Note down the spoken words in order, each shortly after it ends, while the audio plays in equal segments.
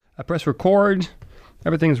I press record.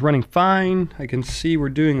 Everything's running fine. I can see we're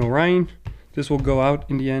doing all right. This will go out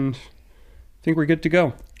in the end. I think we're good to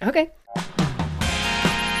go. Okay.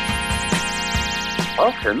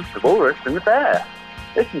 Welcome to Walrus and the Bear.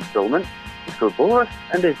 This installment is called Walrus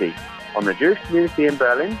and Izzy on the Jewish community in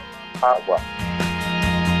Berlin, Part 1.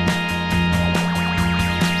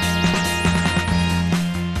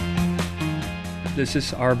 This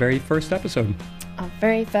is our very first episode. Our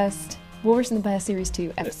very first Walrus and the Bear Series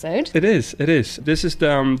 2 episode. It is. This is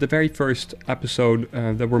the very first episode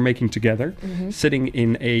that we're making together, sitting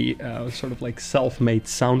in a sort of like self-made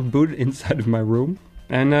sound booth inside of my room.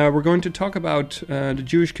 And we're going to talk about the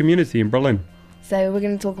Jewish community in Berlin. So we're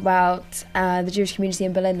going to talk about the Jewish community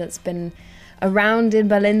in Berlin that's been around in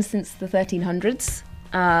Berlin since the 1300s.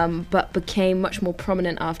 But became much more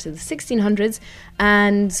prominent after the 1600s.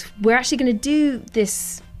 And we're actually going to do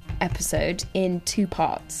this episode in 2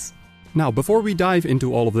 parts. Now, before we dive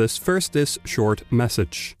into all of this, first this short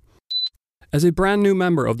message. As a brand new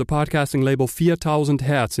member of the podcasting label 4000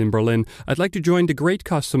 Hertz in Berlin, I'd like to join the great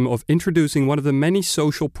custom of introducing one of the many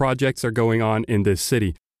social projects that are going on in this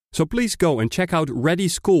city. So please go and check out Ready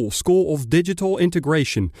School, School of Digital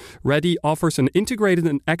Integration. Ready offers an integrated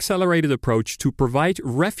and accelerated approach to provide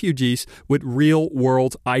refugees with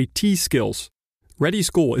real-world IT skills. Ready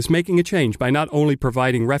School is making a change by not only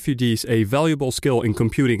providing refugees a valuable skill in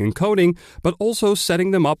computing and coding, but also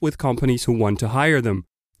setting them up with companies who want to hire them.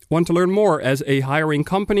 Want to learn more as a hiring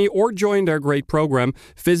company or join their great program?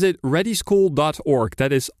 Visit readyschool.org.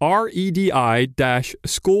 That is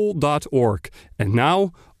redi-school.org. And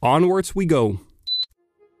now, onwards we go.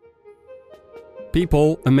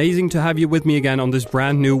 People, amazing to have you with me again on this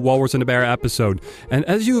brand new Walrus and the Bear episode. And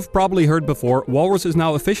as you have probably heard before, Walrus is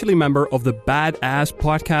now officially a member of the badass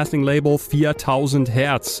podcasting label 4000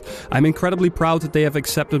 Hertz. I'm incredibly proud that they have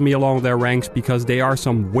accepted me along their ranks because they are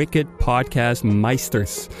some wicked podcast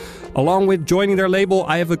meisters. Along with joining their label,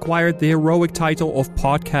 I have acquired the heroic title of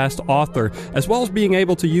podcast author, as well as being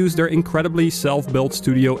able to use their incredibly self-built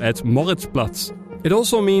studio at Moritzplatz. It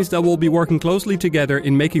also means that we'll be working closely together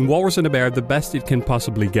in making Walrus and the Bear the best it can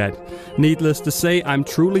possibly get. Needless to say, I'm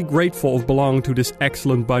truly grateful of belonging to this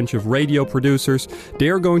excellent bunch of radio producers. They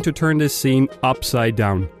are going to turn this scene upside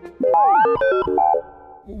down.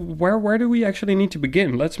 Where do we actually need to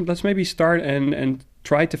begin? Let's maybe start and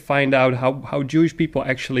try to find out how Jewish people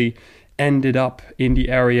actually ended up in the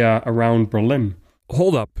area around Berlin.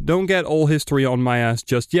 Hold up, don't get all history on my ass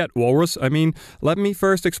just yet, Walrus. I mean, let me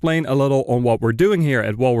first explain a little on what we're doing here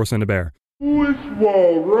at Walrus and the Bear. Who is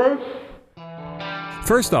Walrus?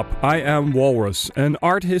 First up, I am Walrus, an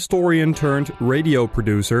art historian turned radio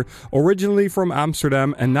producer, originally from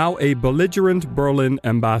Amsterdam and now a belligerent Berlin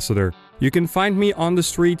ambassador. You can find me on the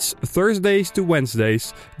streets Thursdays to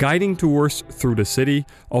Wednesdays, guiding tours through the city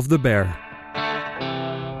of the Bear.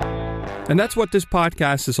 And that's what this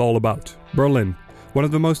podcast is all about, Berlin. One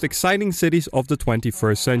of the most exciting cities of the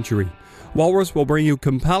 21st century. Walrus will bring you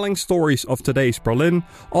compelling stories of today's Berlin,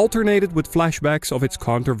 alternated with flashbacks of its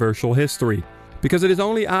controversial history. Because it is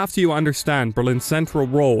only after you understand Berlin's central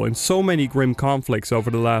role in so many grim conflicts over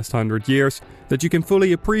the last 100 years that you can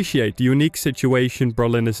fully appreciate the unique situation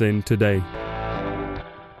Berlin is in today.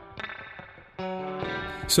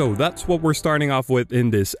 So that's what we're starting off with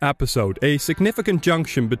in this episode, a significant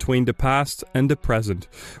junction between the past and the present.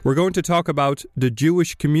 We're going to talk about the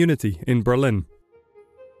Jewish community in Berlin.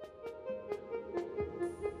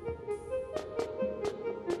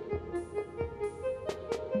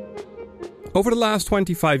 Over the last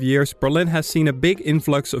 25 years, Berlin has seen a big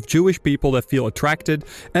influx of Jewish people that feel attracted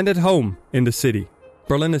and at home in the city.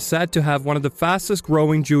 Berlin is said to have one of the fastest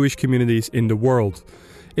growing Jewish communities in the world.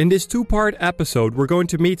 In this 2-part episode, we're going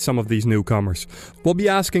to meet some of these newcomers. We'll be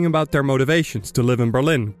asking about their motivations to live in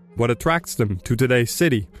Berlin, what attracts them to today's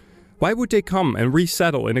city. Why would they come and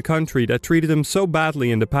resettle in a country that treated them so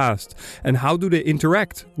badly in the past? And how do they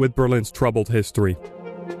interact with Berlin's troubled history?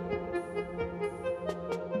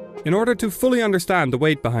 In order to fully understand the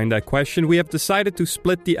weight behind that question, we have decided to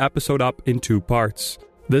split the episode up in 2 parts.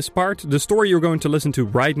 This part, the story you're going to listen to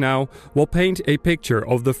right now, will paint a picture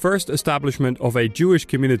of the first establishment of a Jewish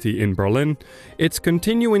community in Berlin, its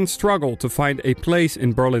continuing struggle to find a place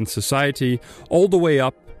in Berlin society, all the way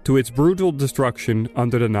up to its brutal destruction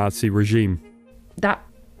under the Nazi regime. That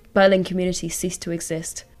Berlin community ceased to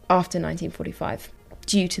exist after 1945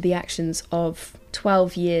 due to the actions of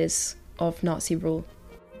 12 years of Nazi rule.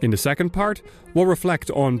 In the second part, we'll reflect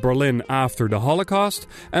on Berlin after the Holocaust,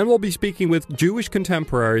 and we'll be speaking with Jewish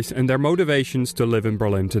contemporaries and their motivations to live in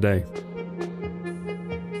Berlin today.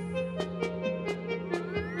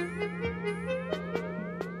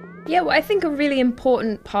 Yeah, Yeah, well, I think a really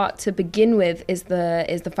important part to begin with is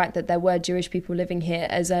the fact that there were Jewish people living here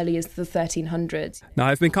as early as the 1300s. Now,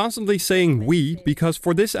 I've been constantly saying we because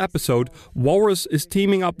for this episode, Walrus is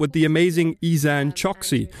teaming up with the amazing Izan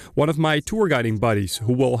Choksi, one of my tour guiding buddies,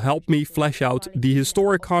 who will help me flesh out the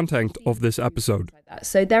historic content of this episode.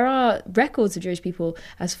 So there are records of Jewish people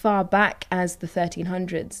as far back as the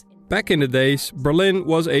 1300s. Back in the days, Berlin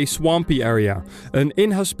was a swampy area, an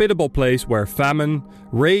inhospitable place where famine,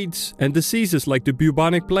 raids, and diseases like the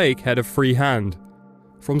bubonic plague had a free hand.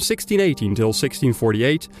 From 1618 till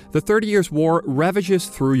 1648, the 30 Years' War ravages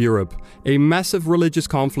through Europe, a massive religious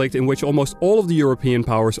conflict in which almost all of the European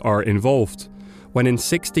powers are involved. When in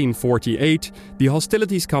 1648 the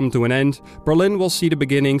hostilities come to an end, Berlin will see the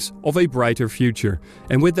beginnings of a brighter future,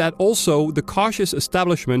 and with that also the cautious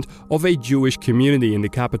establishment of a Jewish community in the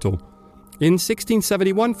capital. In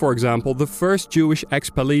 1671, for example, the first Jewish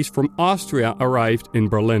expellees from Austria arrived in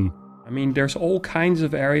Berlin. I mean, there's all kinds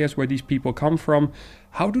of areas where these people come from.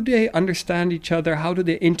 How do they understand each other? How do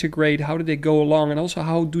they integrate? How do they go along? And also,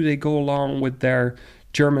 how do they go along with their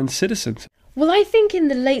German citizens? Well, I think in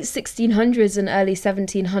the late 1600s and early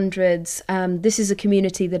 1700s, this is a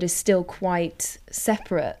community that is still quite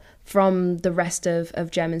separate from the rest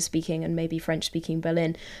of German-speaking and maybe French-speaking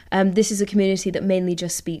Berlin. This is a community that mainly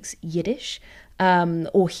just speaks Yiddish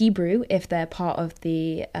or Hebrew if they're part of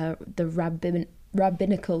the rabbi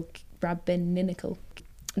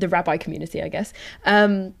community, I guess.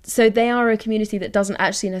 So they are a community that doesn't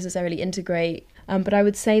actually necessarily integrate. But I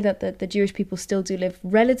would say that the Jewish people still do live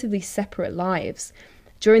relatively separate lives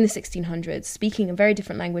during the 1600s, speaking a very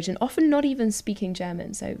different language and often not even speaking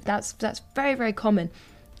German. So that's very, very common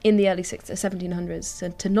in the early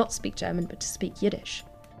 1700s to not speak German, but to speak Yiddish.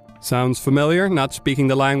 Sounds familiar, not speaking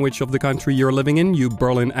the language of the country you're living in, you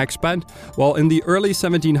Berlin expat? Well, in the early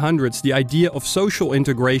 1700s, the idea of social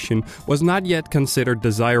integration was not yet considered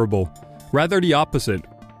desirable. Rather the opposite.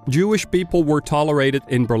 Jewish people were tolerated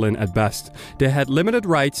in Berlin at best. They had limited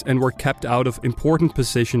rights and were kept out of important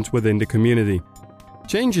positions within the community.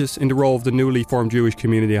 Changes in the role of the newly formed Jewish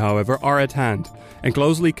community, however, are at hand and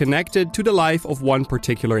closely connected to the life of one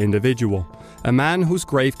particular individual, a man whose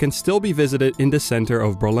grave can still be visited in the center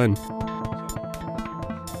of Berlin.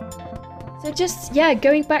 So just,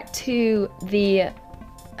 going back to the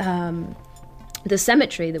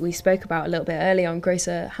cemetery that we spoke about a little bit earlier on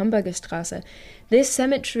Große Hamburger Straße, this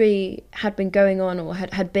cemetery had been going on, or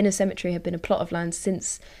had been a plot of land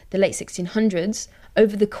since the late 1600s.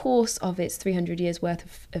 Over the course of its 300 years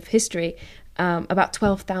worth of history, about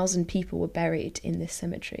 12,000 people were buried in this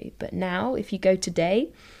cemetery. But now, if you go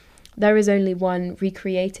today, there is only one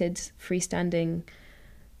recreated freestanding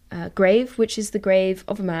grave, which is the grave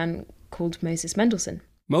of a man called Moses Mendelssohn.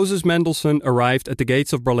 Moses Mendelssohn arrived at the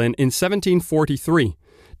gates of Berlin in 1743,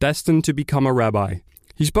 destined to become a rabbi.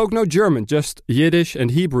 He spoke no German, just Yiddish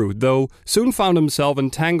and Hebrew, though soon found himself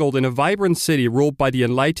entangled in a vibrant city ruled by the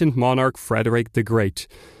enlightened monarch Frederick the Great.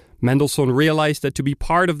 Mendelssohn realized that to be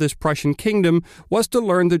part of this Prussian kingdom was to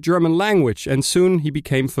learn the German language, and soon he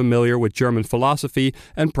became familiar with German philosophy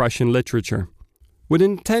and Prussian literature.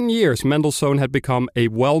 Within 10 years, Mendelssohn had become a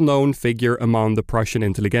well-known figure among the Prussian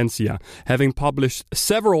intelligentsia, having published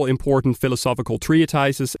several important philosophical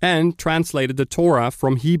treatises and translated the Torah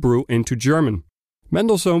from Hebrew into German.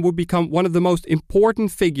 Mendelssohn would become one of the most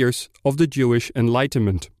important figures of the Jewish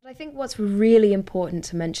Enlightenment. I think what's really important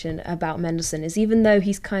to mention about Mendelssohn is even though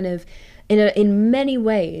he's kind of, in many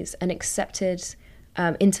ways, an accepted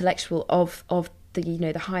intellectual of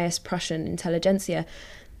the highest Prussian intelligentsia,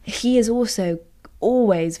 he is also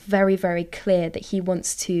always very, very clear that he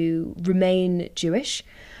wants to remain Jewish.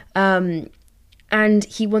 And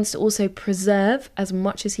he wants to also preserve as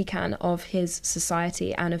much as he can of his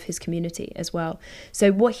society and of his community as well.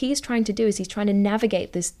 So what he's trying to do is he's trying to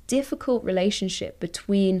navigate this difficult relationship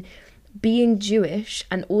between being Jewish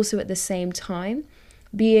and also at the same time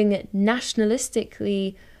being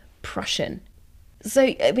nationalistically Prussian.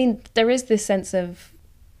 So, I mean, there is this sense of,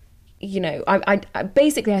 I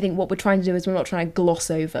basically I think what we're trying to do is we're not trying to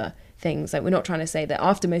gloss over things. Like, we're not trying to say that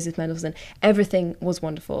after Moses Mendelssohn everything was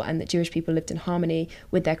wonderful and that Jewish people lived in harmony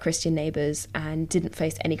with their Christian neighbours and didn't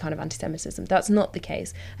face any kind of anti-Semitism. That's not the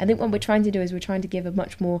case. I think what we're trying to do is we're trying to give a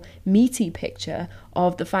much more meaty picture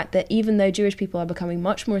of the fact that even though Jewish people are becoming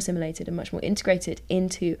much more assimilated and much more integrated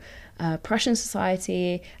into Prussian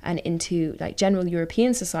society and into like general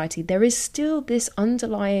European society, there is still this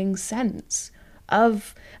underlying sense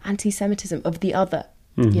of anti-Semitism, of the other,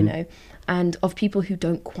 and of people who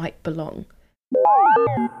don't quite belong.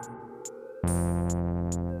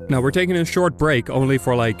 Now, we're taking a short break, only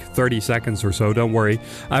for like 30 seconds or so, don't worry.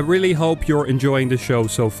 I really hope you're enjoying the show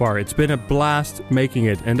so far. It's been a blast making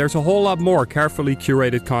it, and there's a whole lot more carefully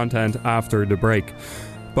curated content after the break.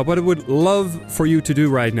 But what I would love for you to do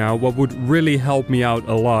right now, what would really help me out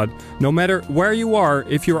a lot, no matter where you are,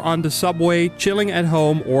 if you're on the subway, chilling at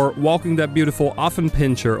home, or walking that beautiful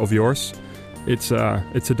Affenpinscher of yours, it's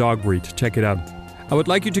a dog breed. Check it out. I would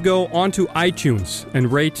like you to go onto iTunes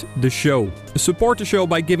and rate the show. Support the show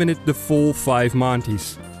by giving it the full 5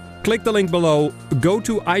 Monties. Click the link below, go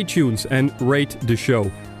to iTunes and rate the show.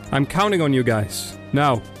 I'm counting on you guys.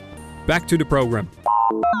 Now, back to the program.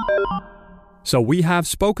 So we have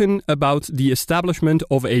spoken about the establishment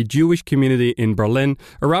of a Jewish community in Berlin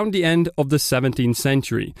around the end of the 17th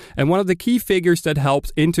century, and one of the key figures that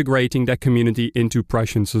helped integrating that community into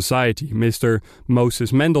Prussian society, Mr.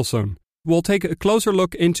 Moses Mendelssohn. We'll take a closer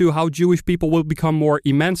look into how Jewish people will become more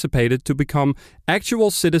emancipated to become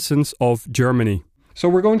actual citizens of Germany. So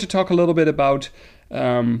we're going to talk a little bit about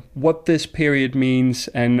what this period means,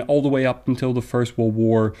 and all the way up until the First World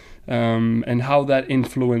War, and how that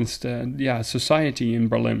influenced society in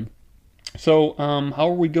Berlin. So how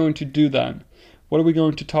are we going to do that? What are we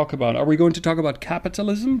going to talk about? Are we going to talk about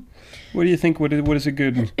capitalism? What do you think? What is a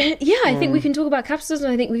good... Yeah, I think we can talk about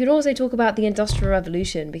capitalism. I think we can also talk about the Industrial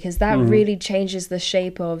Revolution, because that really changes the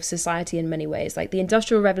shape of society in many ways. Like, the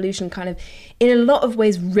Industrial Revolution kind of, in a lot of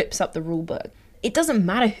ways, rips up the rule book. It doesn't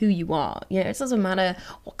matter who you are. You know, it doesn't matter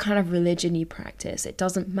what kind of religion you practice. It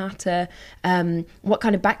doesn't matter what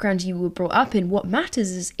kind of background you were brought up in. What matters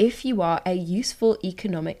is if you are a useful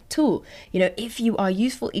economic tool. You know, if you are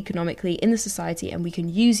useful economically in the society and we can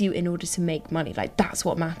use you in order to make money. Like, that's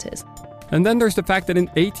what matters. And then there's the fact that in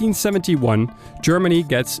 1871, Germany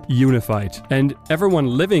gets unified. And everyone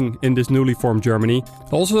living in this newly formed Germany,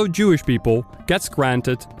 also Jewish people, gets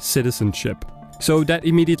granted citizenship. So that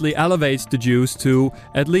immediately elevates the Jews to,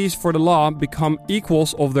 at least for the law, become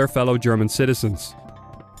equals of their fellow German citizens.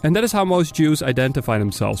 And that is how most Jews identify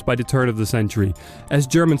themselves by the turn of the century, as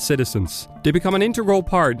German citizens. They become an integral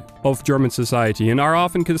part of German society and are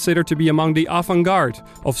often considered to be among the avant-garde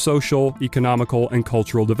of social, economical and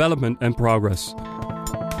cultural development and progress. The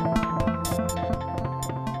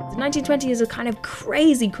 1920 is a kind of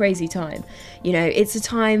crazy time. You know, it's a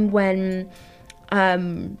time when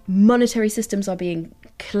monetary systems are being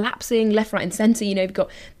collapsing left, right and centre. You know, you've got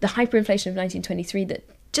the hyperinflation of 1923 that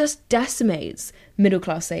just decimates middle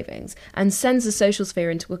class savings and sends the social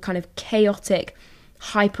sphere into a kind of chaotic,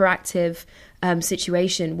 hyperactive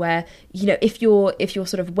situation where, you know, if you're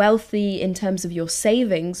sort of wealthy in terms of your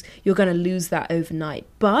savings, you're going to lose that overnight.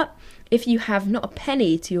 But if you have not a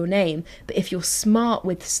penny to your name, but if you're smart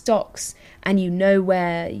with stocks and you know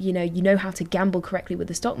where, you know how to gamble correctly with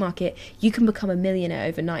the stock market, you can become a millionaire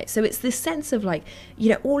overnight. So it's this sense of like, you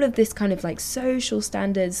know, all of this kind of like social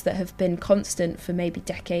standards that have been constant for maybe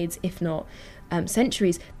decades, if not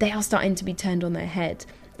centuries, they are starting to be turned on their head.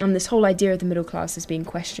 And this whole idea of the middle class is being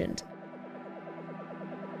questioned.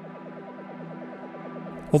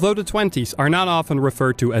 Although the 20s are not often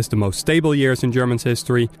referred to as the most stable years in Germany's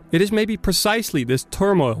history, it is maybe precisely this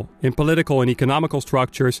turmoil in political and economical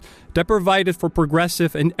structures that provided for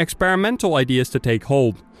progressive and experimental ideas to take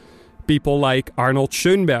hold. People like Arnold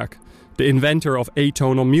Schoenberg, the inventor of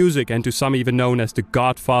atonal music and to some even known as the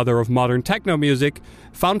godfather of modern techno music,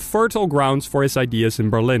 found fertile grounds for his ideas in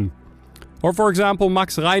Berlin. Or for example,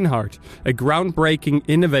 Max Reinhardt, a groundbreaking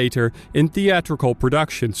innovator in theatrical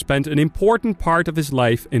production, spent an important part of his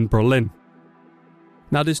life in Berlin.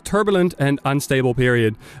 Now, this turbulent and unstable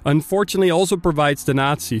period unfortunately also provides the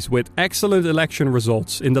Nazis with excellent election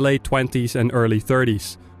results in the late 20s and early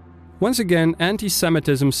 30s. Once again,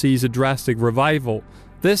 anti-Semitism sees a drastic revival,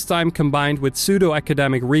 this time combined with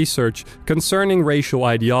pseudo-academic research concerning racial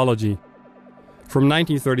ideology. From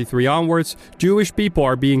 1933 onwards, Jewish people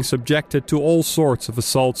are being subjected to all sorts of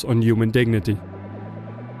assaults on human dignity.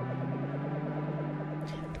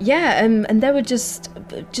 Yeah, and there were just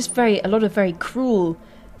a lot of very cruel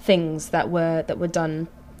things that were done.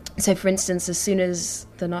 So, for instance, as soon as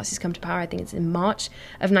the Nazis come to power, I think it's in March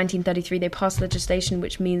of 1933, they passed legislation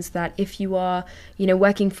which means that if you are, you know,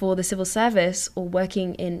 working for the civil service or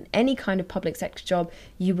working in any kind of public sector job,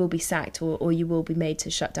 you will be sacked or you will be made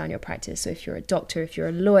to shut down your practice. So if you're a doctor, if you're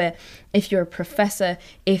a lawyer, if you're a professor,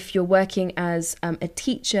 if you're working as a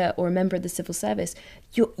teacher or a member of the civil service,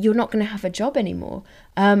 you're not going to have a job anymore.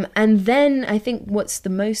 And then I think what's the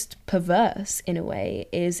most perverse in a way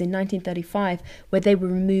is in 1935, where they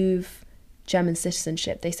remove German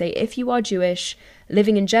citizenship. They say if you are Jewish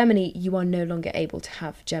living in Germany, you are no longer able to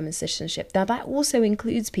have German citizenship. Now, that also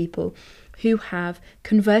includes people who have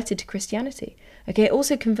converted to Christianity. Okay, it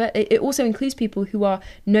also includes people who are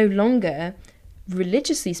no longer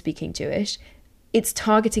religiously speaking Jewish. It's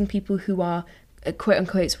targeting people who are quote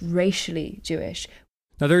unquote racially Jewish.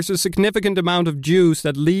 Now, there's a significant amount of Jews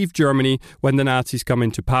that leave Germany when the Nazis come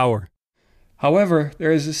into power. However,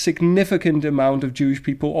 there is a significant amount of Jewish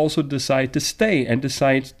people also decide to stay and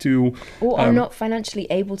decide to... Or are not financially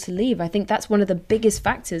able to leave. I think that's one of the biggest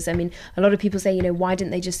factors. I mean, a lot of people say, why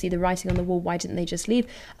didn't they just see the writing on the wall? Why didn't they just leave?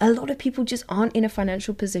 A lot of people just aren't in a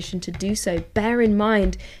financial position to do so. Bear in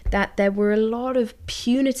mind that there were a lot of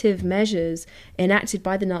punitive measures enacted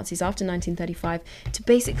by the Nazis after 1935 to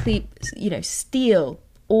basically, steal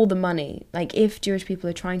all the money. Like, if Jewish people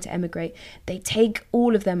are trying to emigrate, they take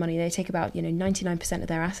all of their money. They take about 99% of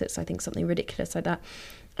their assets, I think, something ridiculous like that,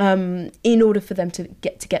 in order for them to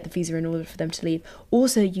get the visa, in order for them to leave.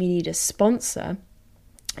 Also, you need a sponsor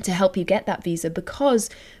to help you get that visa, because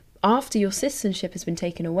after your citizenship has been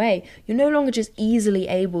taken away, you're no longer just easily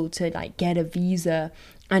able to get a visa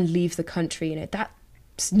and leave the country.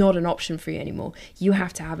 That's not an option for you anymore. You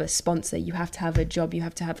have to have a sponsor, you have to have a job, you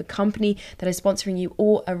have to have a company that is sponsoring you,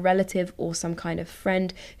 or a relative or some kind of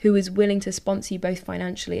friend who is willing to sponsor you both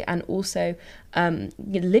financially and also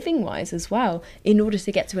living wise as well, in order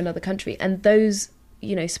to get to another country. And those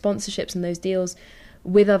sponsorships and those deals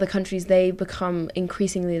with other countries, they become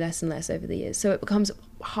increasingly less and less over the years. So it becomes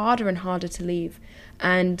harder and harder to leave.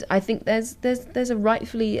 And I think there's a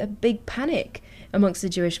rightfully a big panic amongst the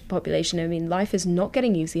Jewish population. I mean, life is not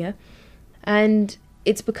getting easier, and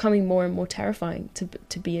it's becoming more and more terrifying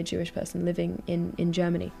to be a Jewish person living in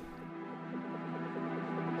Germany.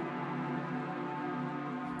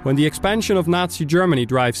 When the expansion of Nazi Germany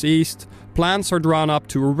drives east, plans are drawn up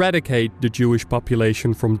to eradicate the Jewish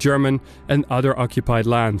population from German and other occupied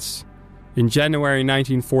lands. In January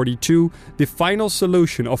 1942, the final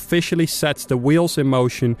solution officially sets the wheels in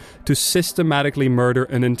motion to systematically murder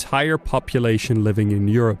an entire population living in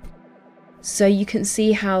Europe. So you can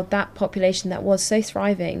see how that population that was so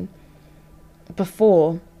thriving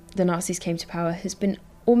before the Nazis came to power has been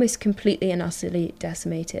almost completely and utterly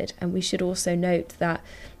decimated. And we should also note that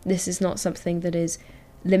this is not something that is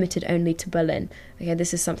limited only to Berlin. Okay,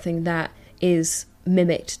 this is something that is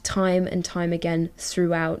mimicked time and time again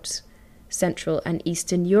throughout Central and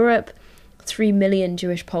Eastern Europe. 3 million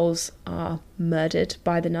Jewish Poles are murdered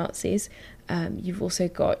by the Nazis. You've also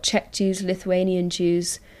got Czech Jews, Lithuanian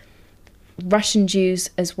Jews, Russian Jews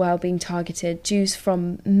as well being targeted, Jews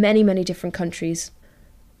from many, many different countries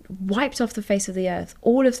wiped off the face of the earth.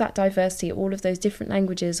 All of that diversity, all of those different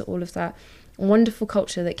languages, all of that wonderful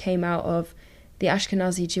culture that came out of the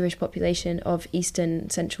Ashkenazi Jewish population of Eastern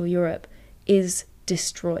Central Europe is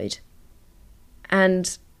destroyed.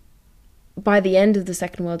 And by the end of the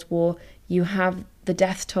Second World War, you have the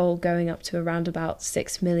death toll going up to around about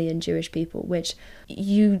 6 million Jewish people, which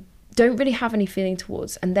you don't really have any feeling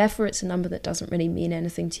towards, and therefore it's a number that doesn't really mean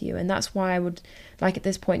anything to you. And that's why I would like at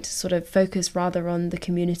this point to sort of focus rather on the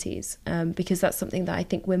communities, because that's something that I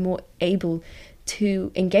think we're more able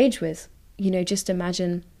to engage with. Just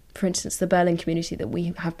imagine, for instance, the Berlin community that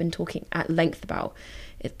we have been talking at length about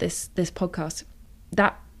at this podcast.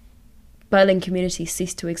 That Berlin community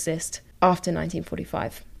ceased to exist after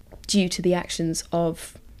 1945 due to the actions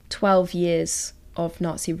of 12 years of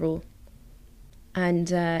Nazi rule.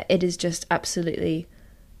 And it is just absolutely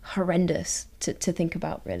horrendous to think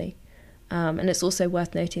about, really. And it's also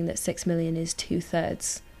worth noting that 6 million is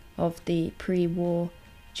 2/3 of the pre-war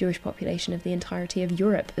Jewish population of the entirety of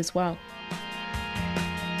Europe as well.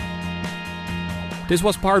 This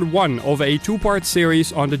was part 1 of a 2-part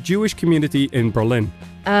series on the Jewish community in Berlin.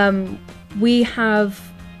 We have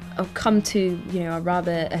come to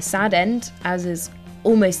a sad end, as is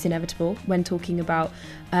almost inevitable when talking about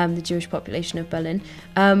the Jewish population of Berlin.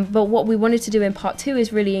 But what we wanted to do in part 2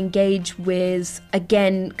 is really engage with,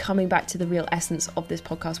 again, coming back to the real essence of this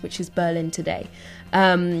podcast, which is Berlin today,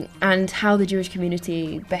 and how the Jewish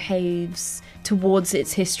community behaves towards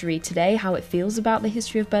its history today, how it feels about the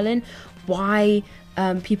history of Berlin, why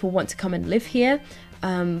people want to come and live here,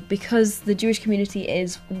 because the Jewish community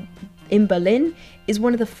in Berlin is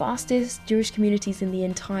one of the fastest Jewish communities in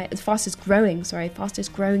the fastest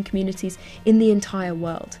growing communities in the entire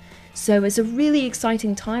world. So it's a really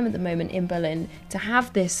exciting time at the moment in Berlin to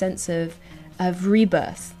have this sense of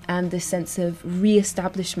rebirth and this sense of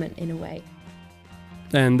re-establishment in a way.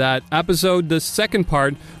 And that episode, the second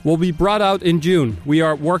part, will be brought out in June. We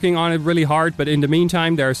are working on it really hard, but in the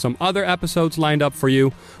meantime, there are some other episodes lined up for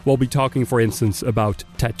you. We'll be talking, for instance, about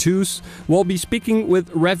tattoos. We'll be speaking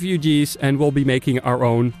with refugees, and we'll be making our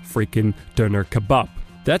own freaking doner kebab.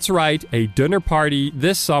 That's right, a dinner party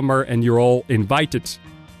this summer, and you're all invited.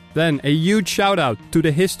 Then, a huge shout out to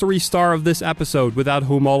the history star of this episode, without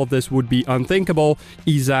whom all of this would be unthinkable,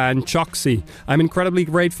 Izan Choksi. I'm incredibly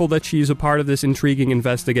grateful that she is a part of this intriguing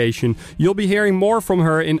investigation. You'll be hearing more from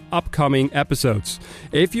her in upcoming episodes.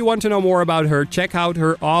 If you want to know more about her, check out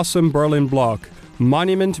her awesome Berlin blog,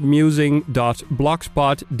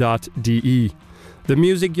 monumentmusing.blogspot.de. The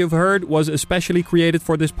music you've heard was especially created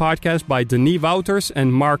for this podcast by Denis Wouters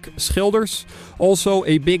and Mark Schilders. Also,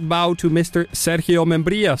 a big bow to Mr. Sergio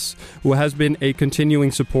Membrias, who has been a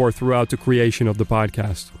continuing support throughout the creation of the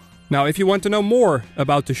podcast. Now, if you want to know more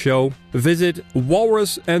about the show, visit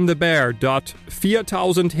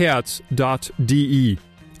walrusandthebear.4000herz.de.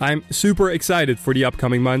 I'm super excited for the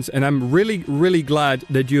upcoming months, and I'm really glad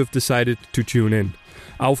that you have decided to tune in.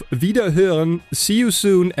 Auf Wiederhören, see you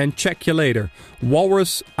soon, and check you later.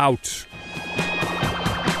 Walrus out.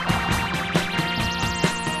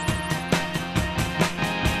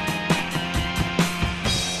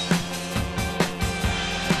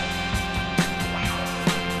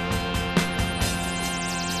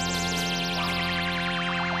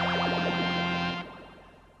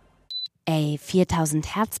 A 4000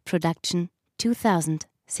 Hertz production,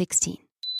 2016.